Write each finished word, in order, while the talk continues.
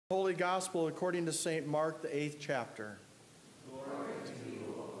Holy Gospel according to St. Mark, the 8th chapter. Glory to you,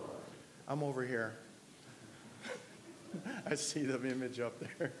 O Lord. I'm over here. I see the image up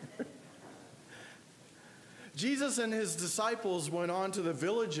there. Jesus and his disciples went on to the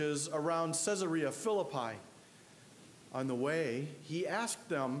villages around Caesarea Philippi. On the way, he asked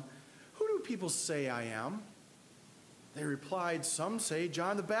them, "Who do people say I am?" They replied, "Some say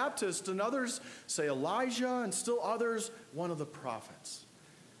John the Baptist, and others say Elijah, and still others, one of the prophets."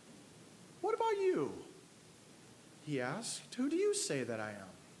 "What about you?" he asked. "Who do you say that I am?"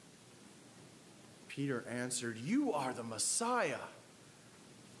 Peter answered, "You are the Messiah."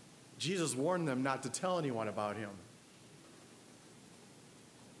 Jesus warned them not to tell anyone about him.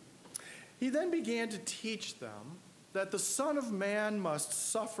 He then began to teach them that the Son of Man must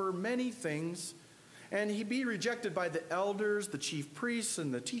suffer many things, and he be rejected by the elders, the chief priests,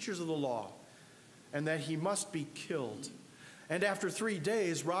 and the teachers of the law, and that he must be killed, and after 3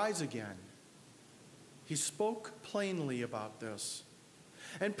 days rise again. He spoke plainly about this.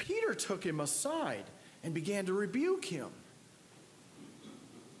 And Peter took him aside and began to rebuke him.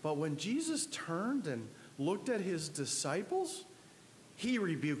 But when Jesus turned and looked at his disciples, he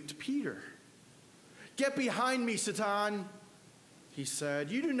rebuked Peter. "Get behind me, Satan," he said.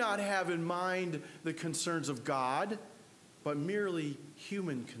 "You do not have in mind the concerns of God, but merely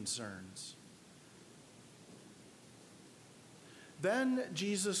human concerns." Then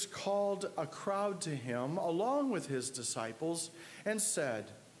Jesus called a crowd to him along with his disciples and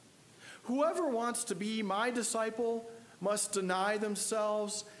said, "Whoever wants to be my disciple must deny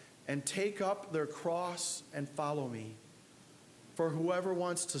themselves and take up their cross and follow me. For whoever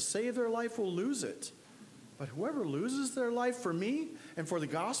wants to save their life will lose it. But whoever loses their life for me and for the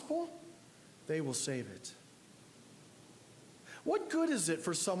gospel, they will save it. What good is it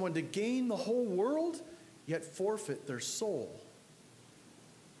for someone to gain the whole world, yet forfeit their soul?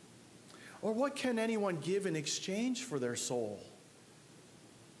 Or what can anyone give in exchange for their soul?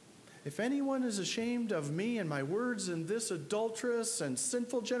 If anyone is ashamed of me and my words in this adulterous and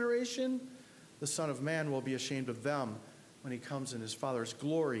sinful generation, the Son of Man will be ashamed of them when he comes in his Father's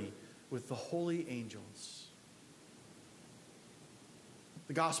glory with the holy angels."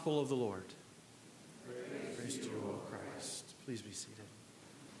 The Gospel of the Lord. Praise to you, O Christ. Please be seated.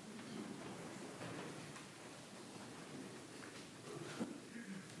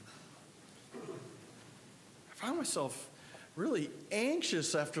 I found myself really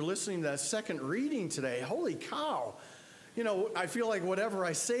anxious after listening to that second reading today. Holy cow. You know, I feel like whatever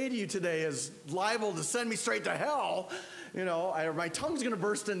I say to you today is liable to send me straight to hell. You know, my tongue's going to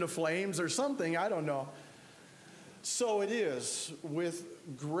burst into flames or something. I don't know. So it is with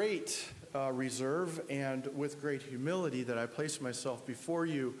great reserve and with great humility that I place myself before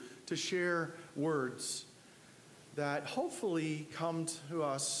you to share words that hopefully come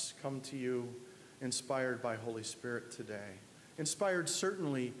to you inspired by Holy Spirit today. Inspired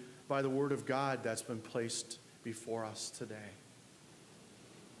certainly by the Word of God that's been placed before us today.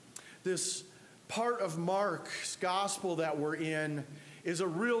 This part of Mark's Gospel that we're in is a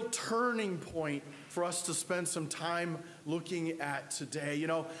real turning point for us to spend some time looking at today. You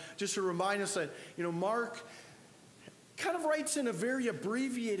know, just to remind us that, Mark kind of writes in a very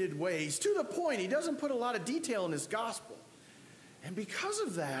abbreviated way. He's to the point. He doesn't put a lot of detail in his Gospel. And because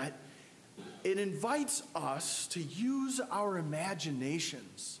of that, it invites us to use our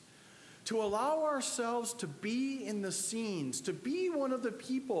imaginations, to allow ourselves to be in the scenes, to be one of the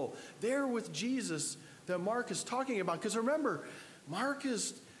people there with Jesus that Mark is talking about. Because remember, Mark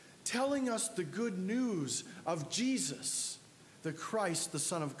is telling us the good news of Jesus, the Christ, the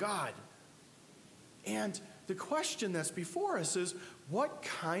Son of God. And the question that's before us is, what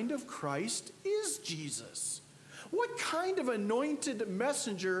kind of Christ is Jesus? What kind of anointed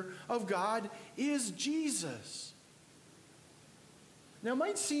messenger of God is Jesus? Now, it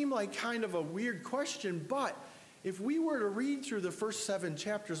might seem like kind of a weird question, but if we were to read through the first 7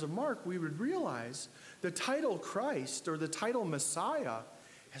 chapters of Mark, we would realize the title Christ or the title Messiah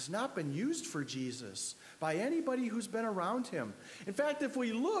has not been used for Jesus by anybody who's been around him. In fact, if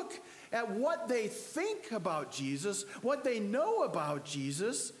we look at what they think about Jesus, what they know about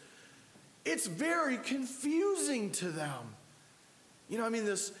Jesus, it's very confusing to them.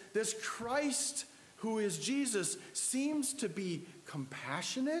 This Christ who is Jesus seems to be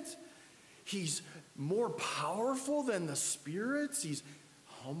compassionate. He's more powerful than the spirits. He's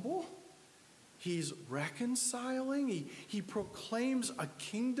humble. He's reconciling. He proclaims a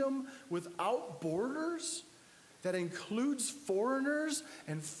kingdom without borders that includes foreigners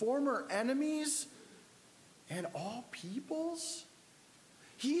and former enemies and all peoples.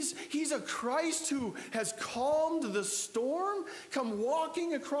 He's a Christ who has calmed the storm, come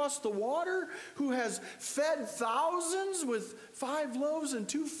walking across the water, who has fed thousands with 5 loaves and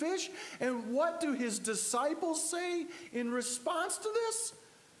 2 fish. And what do his disciples say in response to this?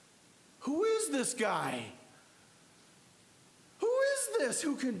 Who is this guy? Who is this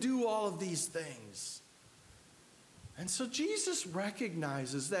who can do all of these things? And so Jesus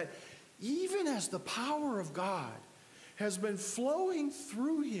recognizes that even as the power of God has been flowing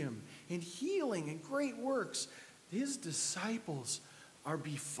through him in healing and great works, his disciples are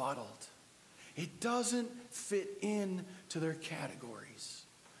befuddled. It doesn't fit in to their categories,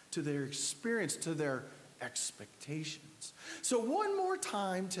 to their experience, to their expectations. So one more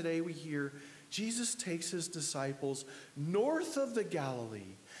time today we hear Jesus takes his disciples north of the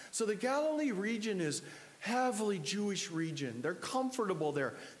Galilee. So the Galilee region is heavily Jewish region. They're comfortable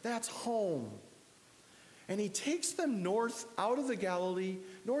there. That's home. And he takes them north out of the Galilee,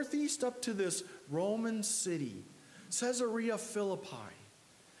 northeast up to this Roman city, Caesarea Philippi.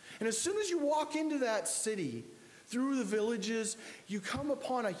 And as soon as you walk into that city, through the villages, you come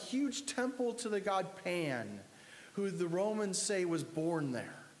upon a huge temple to the god Pan, who the Romans say was born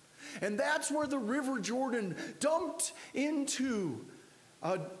there. And that's where the River Jordan dumped into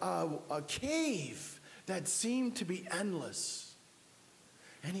a cave that seemed to be endless.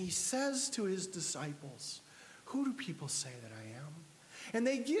 And he says to his disciples, "Who do people say that I am?" And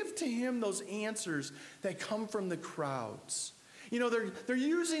they give to him those answers that come from the crowds. You know, they're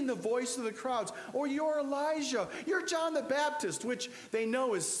using the voice of the crowds. Or you're Elijah, you're John the Baptist, which they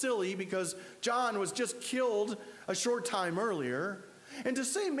know is silly because John was just killed a short time earlier. And to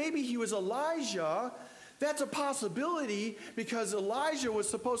say maybe he was Elijah, that's a possibility because Elijah was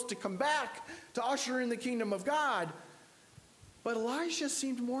supposed to come back to usher in the kingdom of God. But Elijah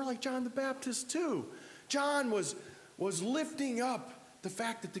seemed more like John the Baptist too. John was lifting up the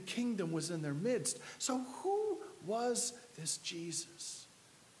fact that the kingdom was in their midst. So who was this Jesus?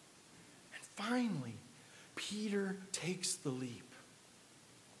 And finally, Peter takes the leap.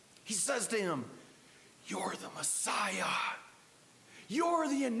 He says to him, "You're the Messiah. You're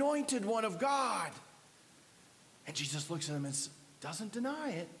the anointed one of God." And Jesus looks at him and doesn't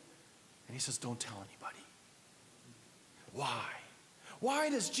deny it. And he says, "Don't tell anybody." Why? Why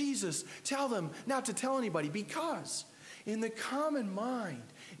does Jesus tell them not to tell anybody? Because in the common mind,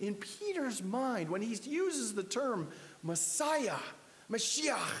 in Peter's mind, when he uses the term Messiah,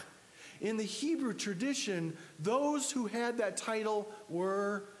 Mashiach, in the Hebrew tradition, those who had that title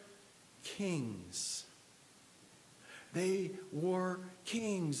were kings. They were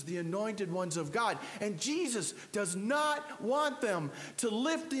kings, the anointed ones of God. And Jesus does not want them to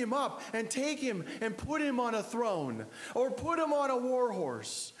lift him up and take him and put him on a throne or put him on a war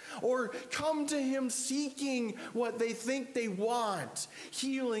horse or come to him seeking what they think they want,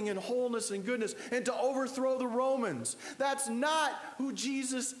 healing and wholeness and goodness, and to overthrow the Romans. That's not who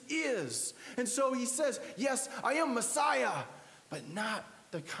Jesus is. And so he says, "Yes, I am Messiah, but not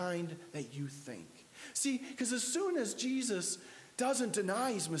the kind that you think." See, because as soon as Jesus doesn't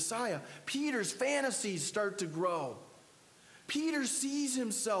deny he's Messiah, Peter's fantasies start to grow. Peter sees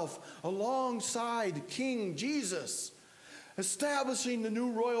himself alongside King Jesus, establishing the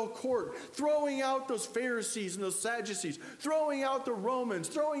new royal court, throwing out those Pharisees and those Sadducees, throwing out the Romans,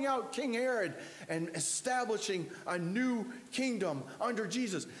 throwing out King Herod, and establishing a new kingdom under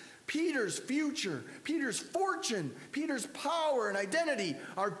Jesus. Peter's future, Peter's fortune, Peter's power and identity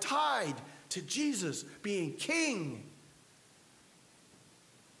are tied to Jesus being king.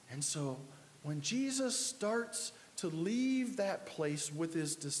 And so when Jesus starts to leave that place with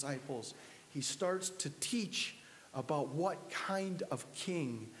his disciples, he starts to teach about what kind of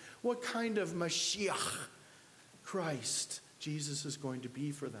king, what kind of Mashiach, Christ, Jesus is going to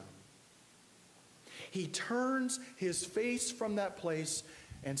be for them. He turns his face from that place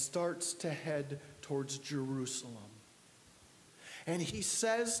and starts to head towards Jerusalem. And he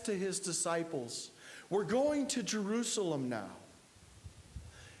says to his disciples, "We're going to Jerusalem now.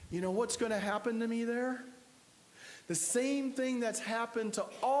 You know what's going to happen to me there? The same thing that's happened to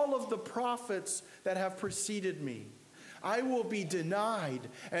all of the prophets that have preceded me. I will be denied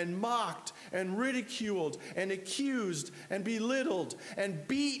and mocked and ridiculed and accused and belittled and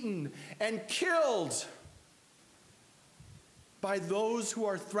beaten and killed by those who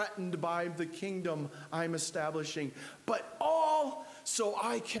are threatened by the kingdom I'm establishing, but all so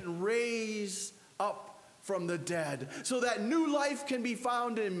I can raise up from the dead, so that new life can be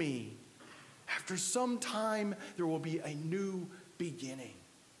found in me. After some time, there will be a new beginning."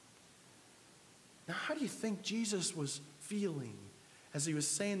 Now, how do you think Jesus was feeling as he was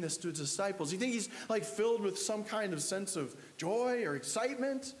saying this to his disciples? You think he's like filled with some kind of sense of joy or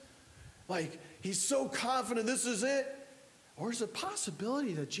excitement? Like he's so confident this is it? Or is it a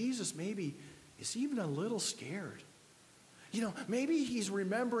possibility that Jesus maybe is even a little scared? You know, maybe he's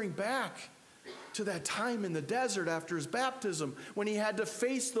remembering back to that time in the desert after his baptism when he had to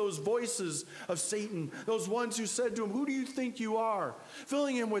face those voices of Satan, those ones who said to him, "Who do you think you are?"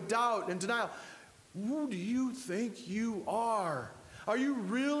 Filling him with doubt and denial. Who do you think you are? Are you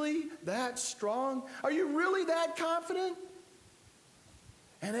really that strong? Are you really that confident?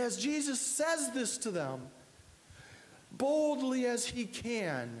 And as Jesus says this to them, boldly as he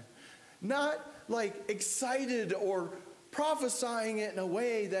can, not like excited or prophesying it in a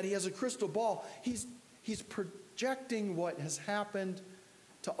way that he has a crystal ball. He's projecting what has happened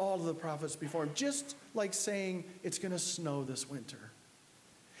to all of the prophets before him, just like saying it's going to snow this winter.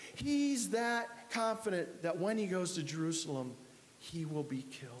 He's that confident that when he goes to Jerusalem, he will be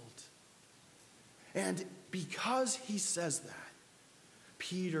killed. And because he says that,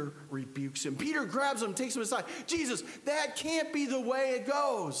 Peter rebukes him. Peter grabs him, takes him aside. Jesus, that can't be the way it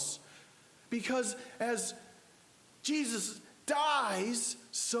goes. Because as Jesus dies,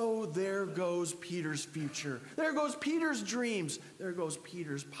 so there goes Peter's future. There goes Peter's dreams. There goes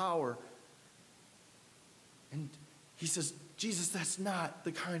Peter's power. And he says, Jesus, that's not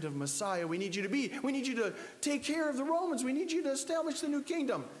the kind of Messiah we need you to be. We need you to take care of the Romans. We need you to establish the new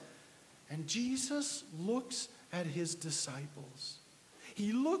kingdom. And Jesus looks at his disciples.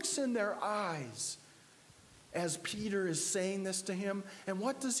 He looks in their eyes as Peter is saying this to him. And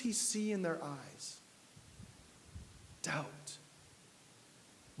what does he see in their eyes? Doubt,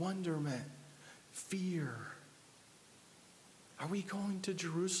 wonderment, fear. Are we going to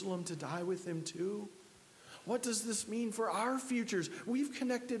Jerusalem to die with him too? What does this mean for our futures? We've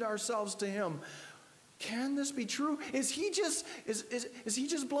connected ourselves to him. Can this be true? Is he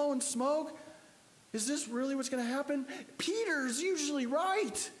just blowing smoke? Is this really what's going to happen? Peter's usually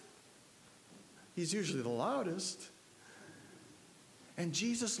right. He's usually the loudest. And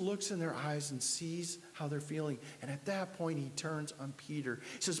Jesus looks in their eyes and sees how they're feeling. And at that point, he turns on Peter.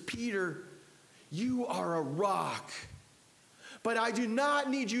 He says, Peter, you are a rock. But I do not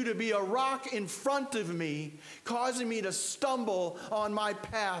need you to be a rock in front of me, causing me to stumble on my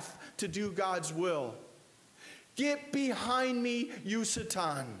path to do God's will. Get behind me, you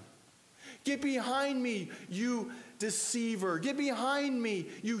Satan. Get behind me, you deceiver. Get behind me,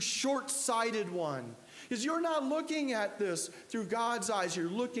 you short-sighted one. Because you're not looking at this through God's eyes. You're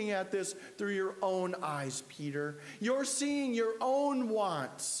looking at this through your own eyes, Peter. You're seeing your own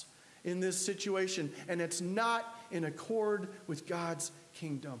wants in this situation, and it's not in accord with God's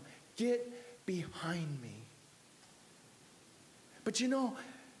kingdom. Get behind me. But you know,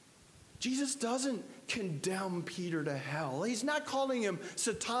 Jesus doesn't condemn Peter to hell. He's not calling him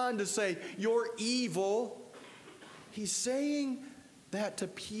Satan to say, you're evil. He's saying that to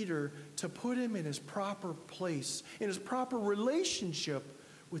Peter to put him in his proper place, in his proper relationship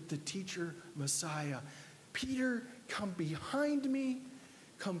with the teacher Messiah. Peter, come behind me,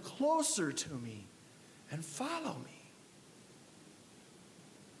 come closer to me, and follow me.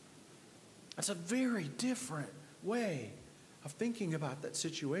 That's a very different way of thinking about that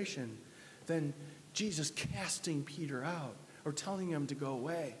situation than Jesus casting Peter out or telling him to go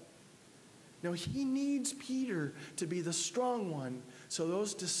away. No, he needs Peter to be the strong one so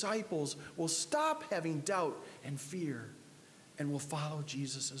those disciples will stop having doubt and fear and will follow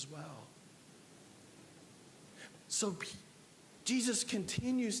Jesus as well. So Jesus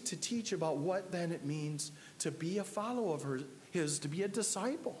continues to teach about what then it means to be a follower of his, to be a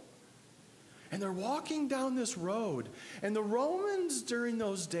disciple. And they're walking down this road. And the Romans during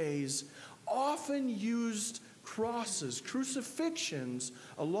those days often used crosses, crucifixions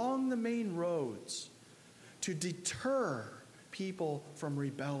along the main roads to deter people from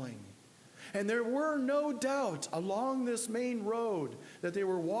rebelling. And there were no doubt along this main road that they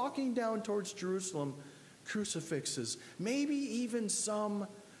were walking down towards Jerusalem, crucifixes, maybe even some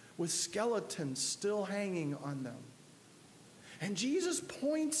with skeletons still hanging on them. And Jesus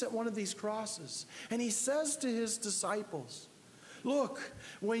points at one of these crosses and he says to his disciples, look,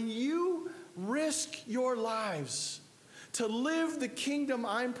 when you risk your lives to live the kingdom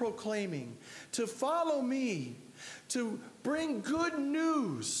I'm proclaiming, to follow me, to bring good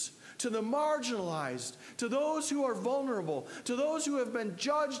news to the marginalized, to those who are vulnerable, to those who have been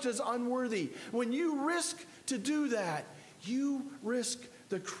judged as unworthy, when you risk to do that, you risk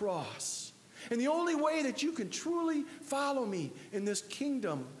the cross. And the only way that you can truly follow me in this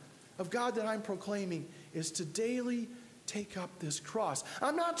kingdom of God that I'm proclaiming is to daily take up this cross.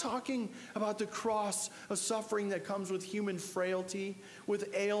 I'm not talking about the cross of suffering that comes with human frailty,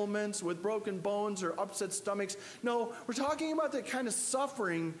 with ailments, with broken bones or upset stomachs. No, we're talking about the kind of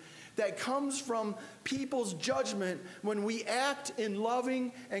suffering that comes from people's judgment when we act in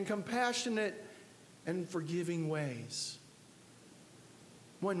loving and compassionate and forgiving ways.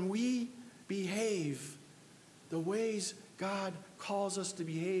 When we behave the ways God calls us to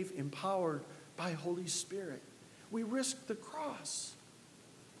behave, empowered by Holy Spirit, we risk the cross.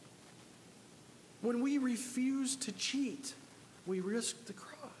 When we refuse to cheat, we risk the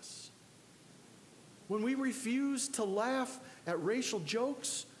cross. When we refuse to laugh at racial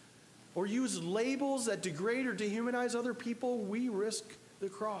jokes or use labels that degrade or dehumanize other people, we risk the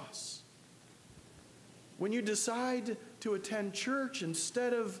cross. When you decide to attend church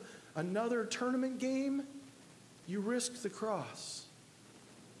instead of another tournament game, you risk the cross.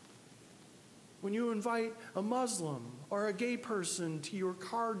 When you invite a Muslim or a gay person to your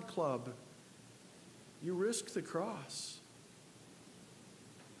card club, you risk the cross.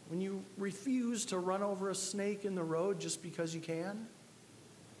 When you refuse to run over a snake in the road just because you can,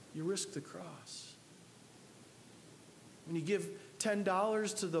 you risk the cross. When you give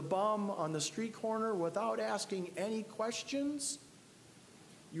 $10 to the bum on the street corner without asking any questions,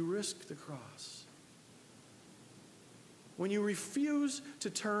 you risk the cross. When you refuse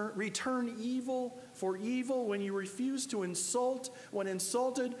to return evil for evil, when you refuse to insult when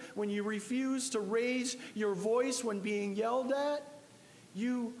insulted, when you refuse to raise your voice when being yelled at,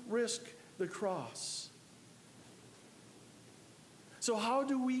 you risk the cross. So how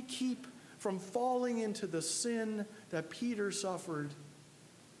do we keep from falling into the sin that Peter suffered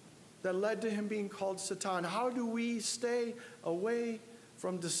that led to him being called Satan? How do we stay away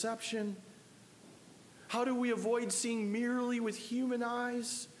from deception? How do we avoid seeing merely with human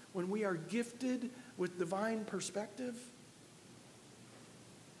eyes when we are gifted with divine perspective?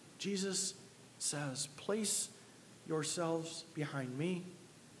 Jesus says, place yourselves behind me.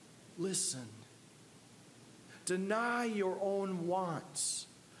 Listen. Deny your own wants.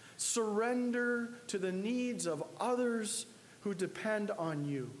 Surrender to the needs of others who depend on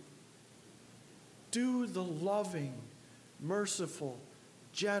you. Do the loving, merciful,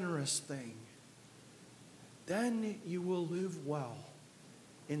 generous thing. Then you will live well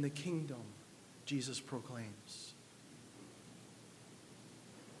in the kingdom Jesus proclaims.